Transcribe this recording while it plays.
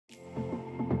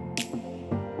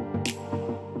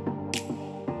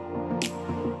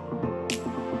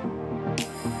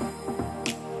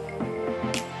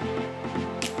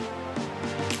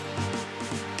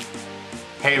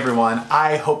Hey everyone,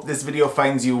 I hope this video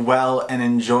finds you well and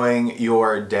enjoying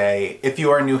your day. If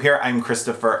you are new here, I'm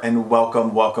Christopher and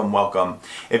welcome, welcome, welcome.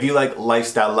 If you like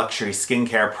lifestyle, luxury,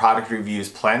 skincare, product reviews,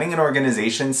 planning and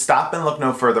organization, stop and look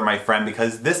no further, my friend,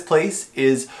 because this place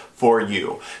is for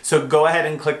you. So go ahead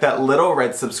and click that little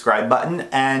red subscribe button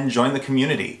and join the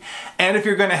community. And if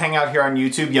you're going to hang out here on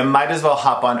YouTube, you might as well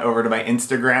hop on over to my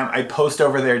Instagram. I post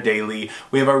over there daily.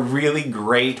 We have a really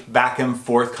great back and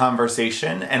forth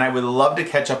conversation, and I would love to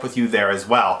catch up with you there as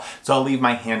well. So I'll leave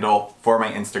my handle for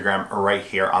my Instagram right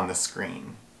here on the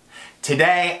screen.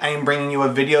 Today, I am bringing you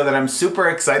a video that I'm super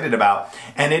excited about,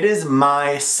 and it is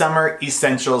my summer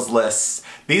essentials list.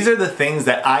 These are the things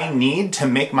that I need to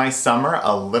make my summer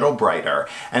a little brighter.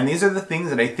 And these are the things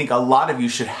that I think a lot of you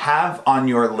should have on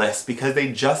your list because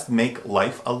they just make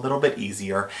life a little bit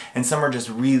easier. And some are just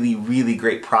really, really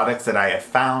great products that I have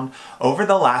found over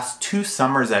the last 2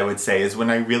 summers, I would say, is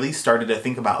when I really started to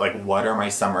think about like, what are my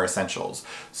summer essentials?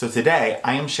 So today,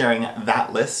 I am sharing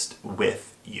that list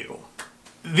with you.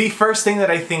 The first thing that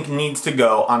I think needs to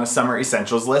go on a summer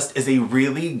essentials list is a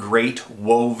really great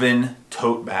woven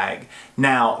tote bag.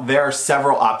 Now, there are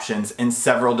several options and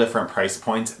several different price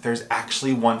points. There's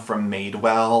actually one from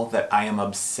Madewell that I am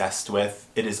obsessed with.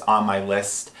 It is on my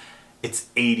list. It's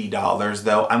 $80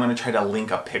 though. I'm gonna try to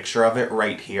link a picture of it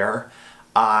right here.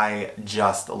 I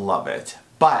just love it.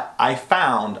 But I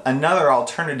found another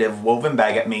alternative woven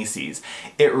bag at Macy's.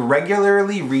 It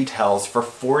regularly retails for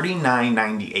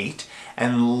 $49.98.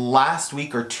 And last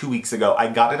week or 2 weeks ago, I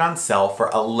got it on sale for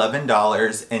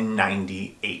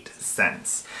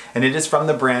 $11.98. And it is from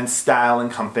the brand Style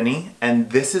 & Company,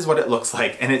 and this is what it looks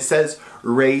like. And it says,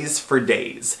 Raise for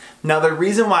Days. Now the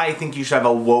reason why I think you should have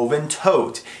a woven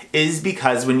tote is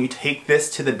because when you take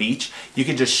this to the beach, you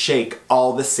can just shake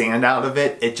all the sand out of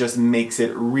it. It just makes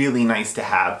it really nice to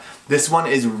have. This one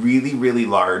is really, really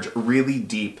large, really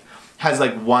deep. Has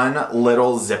like one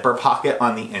little zipper pocket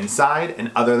on the inside,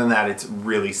 and other than that, it's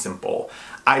really simple.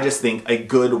 I just think a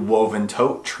good woven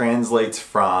tote translates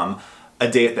from a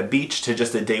day at the beach to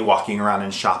just a day walking around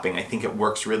and shopping. I think it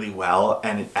works really well,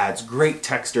 and it adds great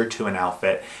texture to an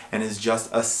outfit and is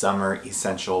just a summer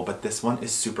essential, but this one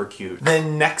is super cute. The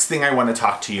next thing I want to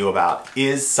talk to you about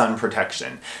is sun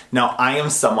protection. Now, I am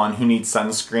someone who needs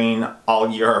sunscreen all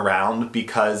year around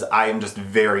because I am just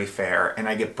very fair and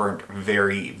I get burnt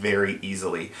very, very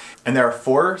easily. And there are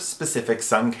 4 specific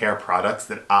sun care products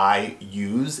that I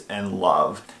use and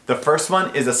love. The first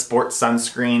one is a sports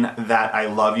sunscreen that I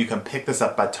love. You can pick this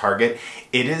up at Target.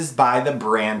 It is by the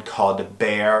brand called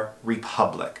Bare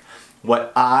Republic.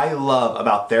 What I love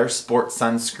about their sports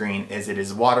sunscreen is it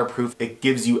is waterproof. It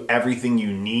gives you everything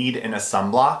you need in a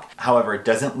sunblock. However, it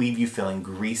doesn't leave you feeling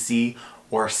greasy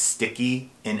or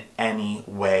sticky in any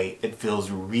way. It feels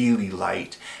really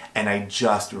light, and I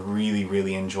just really,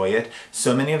 really enjoy it.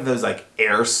 So many of those like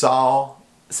aerosol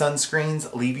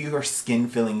sunscreens leave your skin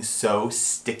feeling so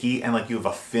sticky and like you have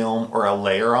a film or a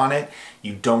layer on it.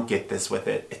 You don't get this with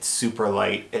it. It's super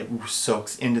light. It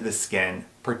soaks into the skin,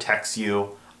 protects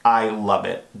you. I love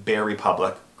it. Bare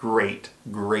Republic, great,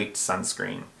 great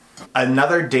sunscreen.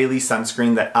 Another daily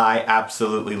sunscreen that I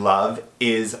absolutely love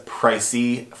is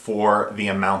pricey for the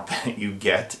amount that you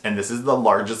get. And this is the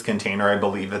largest container I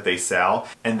believe that they sell.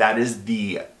 And that is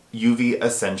the UV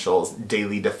Essentials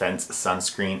Daily Defense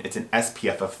Sunscreen. It's an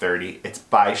SPF of 30. It's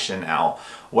by Chanel.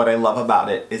 What I love about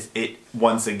it is it,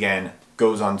 once again,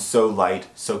 goes on so light,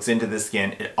 soaks into the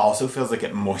skin. It also feels like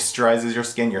it moisturizes your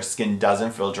skin. Your skin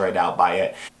doesn't feel dried out by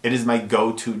it. It is my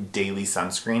go-to daily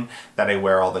sunscreen that I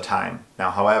wear all the time. Now,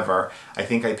 however, I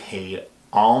think I paid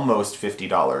almost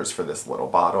 $50 for this little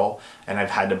bottle, and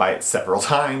I've had to buy it several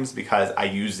times because I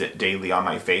use it daily on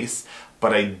my face.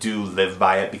 But I do live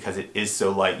by it because it is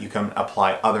so light. You can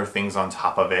apply other things on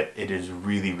top of it. It is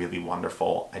really, really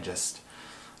wonderful.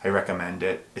 I recommend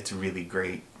it. It's really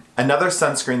great. Another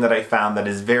sunscreen that I found that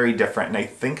is very different, and I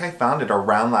think I found it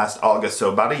around last August,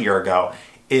 so about a year ago,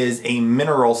 is a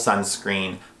mineral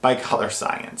sunscreen by Color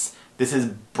Science. This is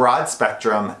broad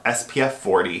spectrum SPF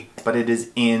 40, but it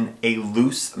is in a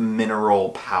loose mineral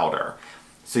powder.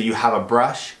 So you have a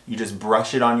brush, you just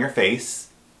brush it on your face,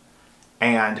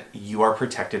 and you are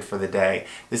protected for the day.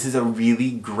 This is a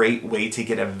really great way to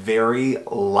get a very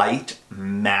light,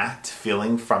 matte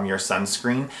feeling from your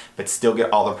sunscreen, but still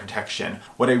get all the protection.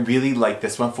 What I really like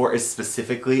this one for is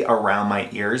specifically around my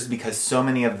ears, because so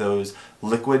many of those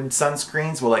liquid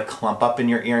sunscreens will like clump up in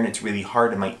your ear and it's really hard,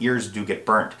 and my ears do get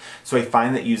burnt. So I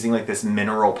find that using like this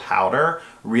mineral powder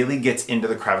really gets into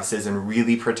the crevices and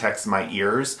really protects my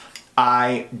ears.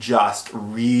 I just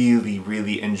really,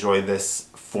 really enjoy this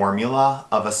formula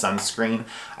of a sunscreen.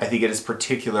 I think it is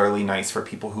particularly nice for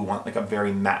people who want like a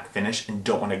very matte finish and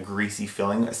don't want a greasy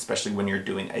feeling, especially when you're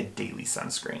doing a daily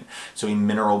sunscreen. So a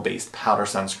mineral-based powder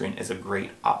sunscreen is a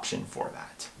great option for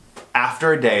that.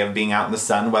 After a day of being out in the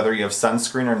sun, whether you have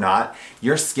sunscreen or not,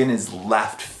 your skin is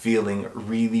left feeling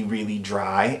really, really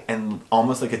dry and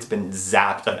almost like it's been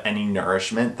zapped of any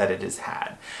nourishment that it has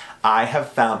had. I have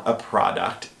found a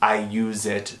product, I use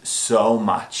it so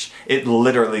much. It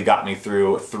literally got me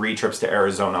through 3 trips to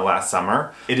Arizona last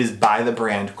summer. It is by the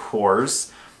brand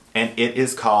Kors, and it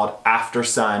is called After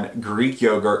Sun Greek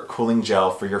Yogurt Cooling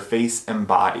Gel for your face and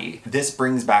body. This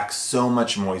brings back so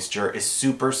much moisture, is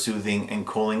super soothing and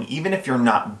cooling. Even if you're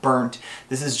not burnt,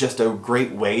 this is just a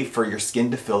great way for your skin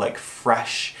to feel like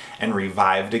fresh and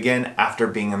revived again after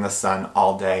being in the sun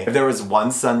all day. If there was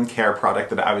one sun care product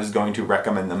that I was going to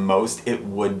recommend the most, it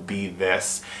would be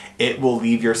this. It will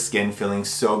leave your skin feeling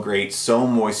so great, so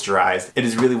moisturized. It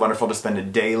is really wonderful to spend a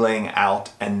day laying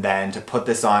out and then to put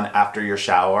this on after your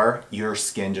shower. Your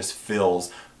skin just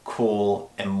feels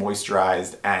cool and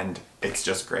moisturized, and it's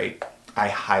just great. I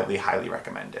highly, highly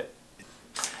recommend it.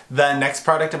 The next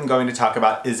product I'm going to talk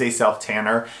about is a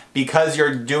self-tanner. Because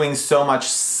you're doing so much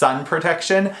sun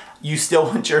protection, you still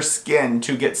want your skin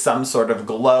to get some sort of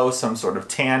glow, some sort of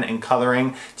tan and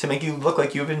coloring to make you look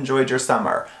like you've enjoyed your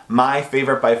summer. My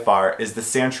favorite by far is the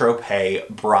Saint-Tropez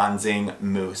Bronzing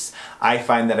Mousse. I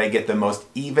find that I get the most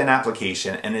even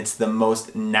application, and it's the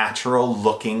most natural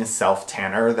looking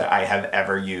self-tanner that I have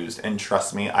ever used. And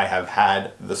trust me, I have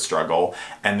had the struggle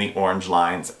and the orange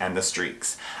lines and the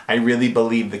streaks. I really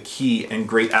believe the key and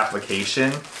great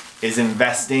application is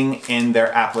investing in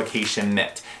their application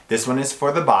mitt. This one is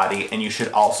for the body, and you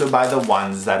should also buy the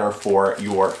ones that are for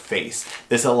your face.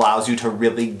 This allows you to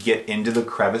really get into the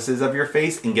crevices of your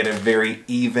face and get a very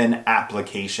even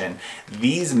application.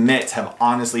 These mitts have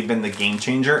honestly been the game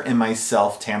changer in my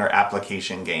self-tanner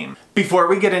application game. Before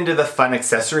we get into the fun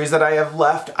accessories that I have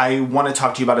left, I want to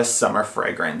talk to you about a summer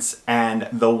fragrance. And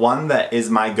the one that is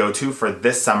my go-to for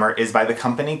this summer is by the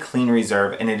company Clean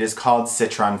Reserve, and it is called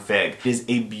Citron Fig. It is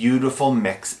a beautiful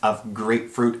mix of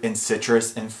grapefruit and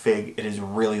citrus and fig. It is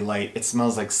really light. It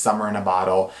smells like summer in a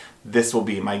bottle. This will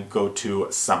be my go-to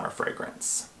summer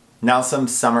fragrance. Now some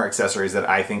summer accessories that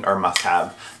I think are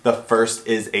must-have. The first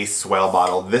is a swell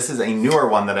bottle. This is a newer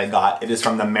one that I got. It is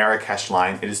from the Marrakesh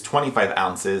line. It is 25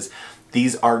 ounces.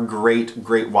 These are great,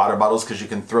 great water bottles because you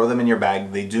can throw them in your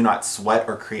bag. They do not sweat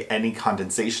or create any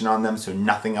condensation on them, so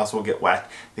nothing else will get wet.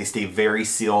 They stay very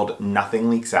sealed, nothing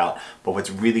leaks out. But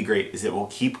what's really great is it will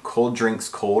keep cold drinks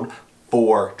cold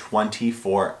for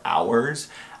 24 hours.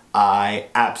 I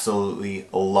absolutely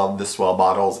love the Swell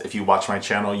bottles. If you watch my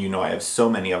channel, you know I have so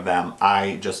many of them.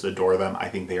 I just adore them. I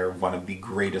think they are one of the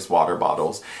greatest water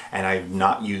bottles, and I've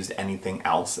not used anything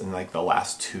else in like the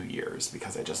last 2 years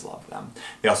because I just love them.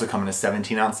 They also come in a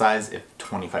 17-ounce size if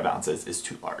 25 ounces is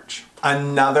too large.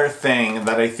 Another thing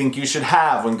that I think you should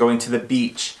have when going to the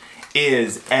beach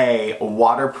is a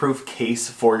waterproof case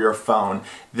for your phone.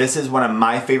 This is one of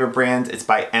my favorite brands. It's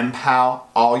by MPOW.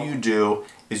 All you do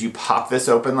is you pop this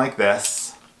open like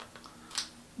this.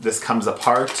 This comes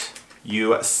apart.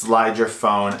 You slide your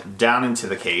phone down into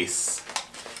the case,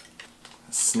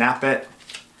 snap it,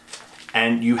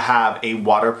 and you have a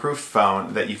waterproof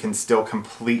phone that you can still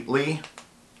completely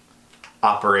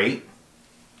operate.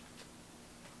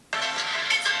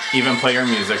 Even play your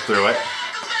music through it.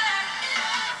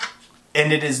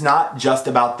 And it is not just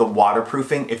about the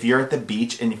waterproofing. If you're at the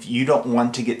beach and if you don't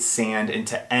want to get sand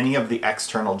into any of the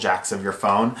external jacks of your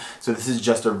phone, so this is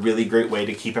just a really great way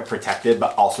to keep it protected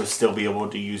but also still be able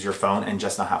to use your phone and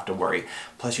just not have to worry.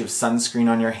 Plus you have sunscreen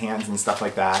on your hands and stuff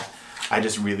like that. I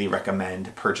just really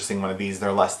recommend purchasing one of these.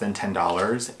 They're less than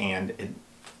 $10 and it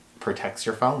protects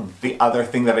your phone. The other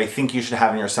thing that I think you should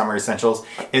have in your summer essentials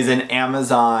is an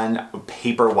Amazon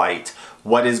Paperwhite.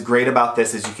 What is great about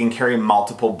this is you can carry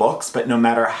multiple books, but no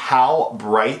matter how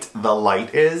bright the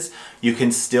light is, you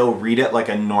can still read it like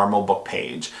a normal book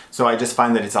page. So I just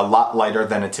find that it's a lot lighter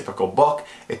than a typical book.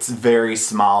 It's very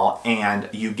small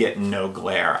and you get no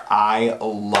glare. I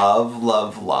love,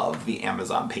 love, love the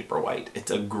Amazon Paperwhite. It's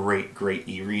a great, great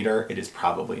e-reader. It is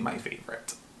probably my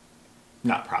favorite.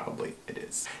 Not probably, it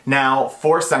is. Now,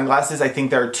 for sunglasses, I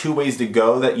think there are 2 ways to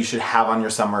go that you should have on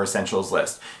your summer essentials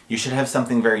list. You should have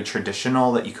something very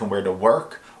traditional that you can wear to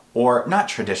work, or not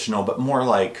traditional, but more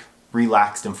like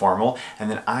relaxed and formal.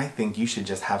 And then I think you should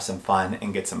just have some fun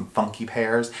and get some funky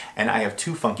pairs. And I have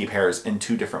 2 funky pairs in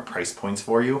 2 different price points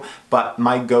for you. But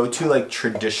my go-to like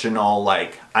traditional,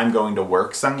 like I'm going to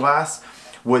work sunglass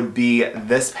would be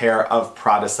this pair of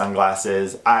Prada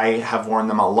sunglasses. I have worn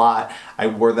them a lot. I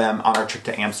wore them on our trip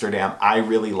to Amsterdam. I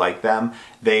really like them.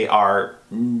 They are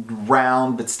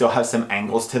round but still have some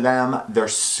angles to them. They're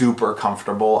super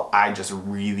comfortable. I just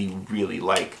really, really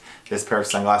like this pair of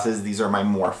sunglasses. These are my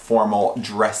more formal,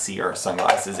 dressier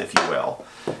sunglasses, if you will.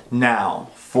 Now,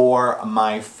 for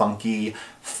my funky,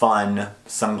 fun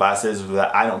sunglasses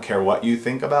that I don't care what you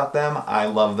think about them, I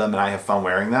love them and I have fun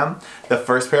wearing them. The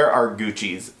first pair are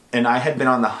Gucci's, and I had been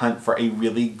on the hunt for a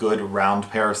really good round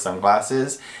pair of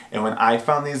sunglasses, and when I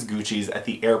found these Gucci's at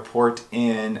the airport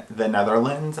in the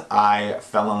Netherlands, I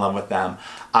fell in love with them.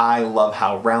 I love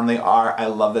how round they are. I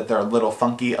love that they're a little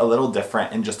funky, a little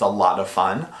different, and just a lot of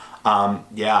fun.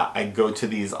 Yeah, I go to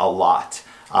these a lot.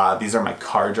 These are my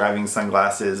car driving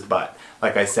sunglasses, but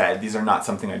like I said, these are not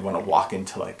something I'd want to walk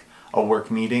into like a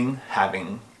work meeting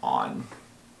having on.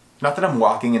 Not that I'm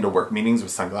walking into work meetings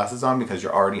with sunglasses on because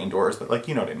you're already indoors, but like,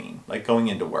 you know what I mean? Like going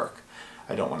into work,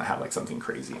 I don't want to have like something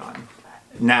crazy on.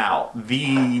 Now,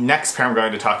 the next pair I'm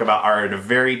going to talk about are at a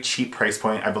very cheap price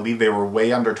point. I believe they were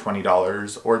way under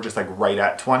 $20 or just like right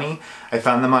at 20. I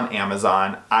found them on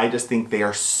Amazon. I just think they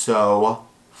are so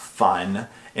fun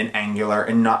and angular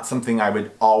and not something I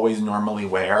would always normally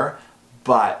wear,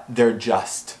 but they're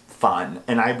just fun.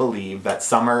 And I believe that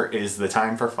summer is the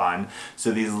time for fun.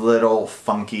 So these little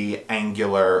funky,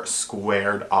 angular,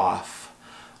 squared off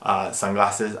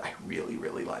sunglasses, I really,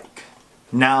 really like.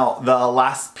 Now, the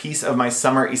last piece of my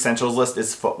summer essentials list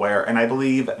is footwear, and I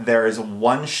believe there is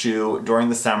one shoe during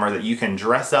the summer that you can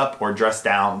dress up or dress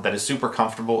down that is super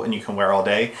comfortable and you can wear all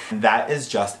day, and that is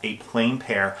just a plain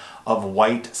pair of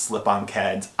white slip-on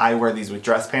Keds. I wear these with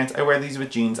dress pants, I wear these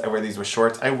with jeans, I wear these with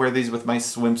shorts, I wear these with my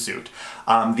swimsuit.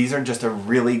 These are just a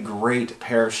really great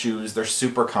pair of shoes. They're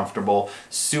super comfortable,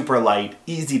 super light,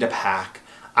 easy to pack.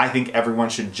 I think everyone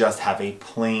should just have a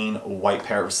plain white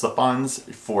pair of slip-ons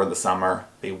for the summer.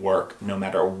 They work no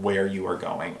matter where you are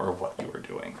going or what you are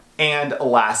doing. And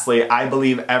lastly, I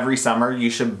believe every summer you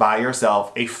should buy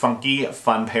yourself a funky,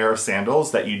 fun pair of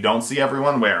sandals that you don't see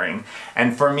everyone wearing.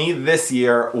 And for me this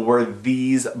year were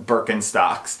these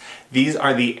Birkenstocks. These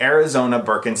are the Arizona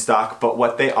Birkenstock, but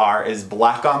what they are is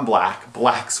black on black,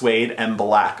 black suede, and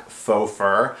black faux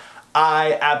fur.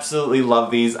 I absolutely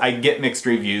love these. I get mixed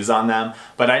reviews on them,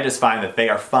 but I just find that they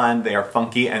are fun, they are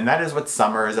funky, and that is what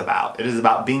summer is about. It is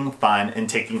about being fun and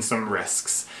taking some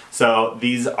risks. So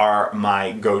these are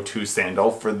my go-to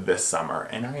sandal for this summer,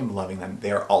 and I am loving them.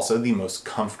 They are also the most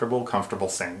comfortable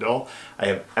sandal I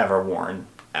have ever worn,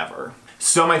 ever.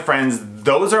 So my friends,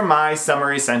 those are my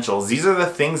summer essentials. These are the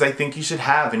things I think you should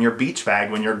have in your beach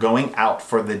bag when you're going out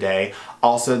for the day.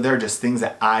 Also, they're just things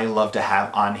that I love to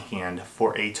have on hand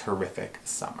for a terrific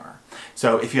summer.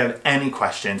 So if you have any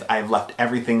questions, I've left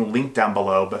everything linked down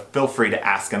below, but feel free to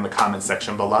ask in the comment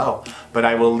section below. But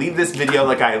I will leave this video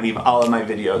like I leave all of my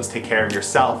videos. Take care of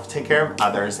yourself, take care of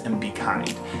others, and be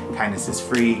kind. Kindness is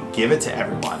free. Give it to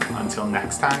everyone. Until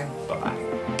next time,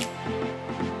 bye-bye.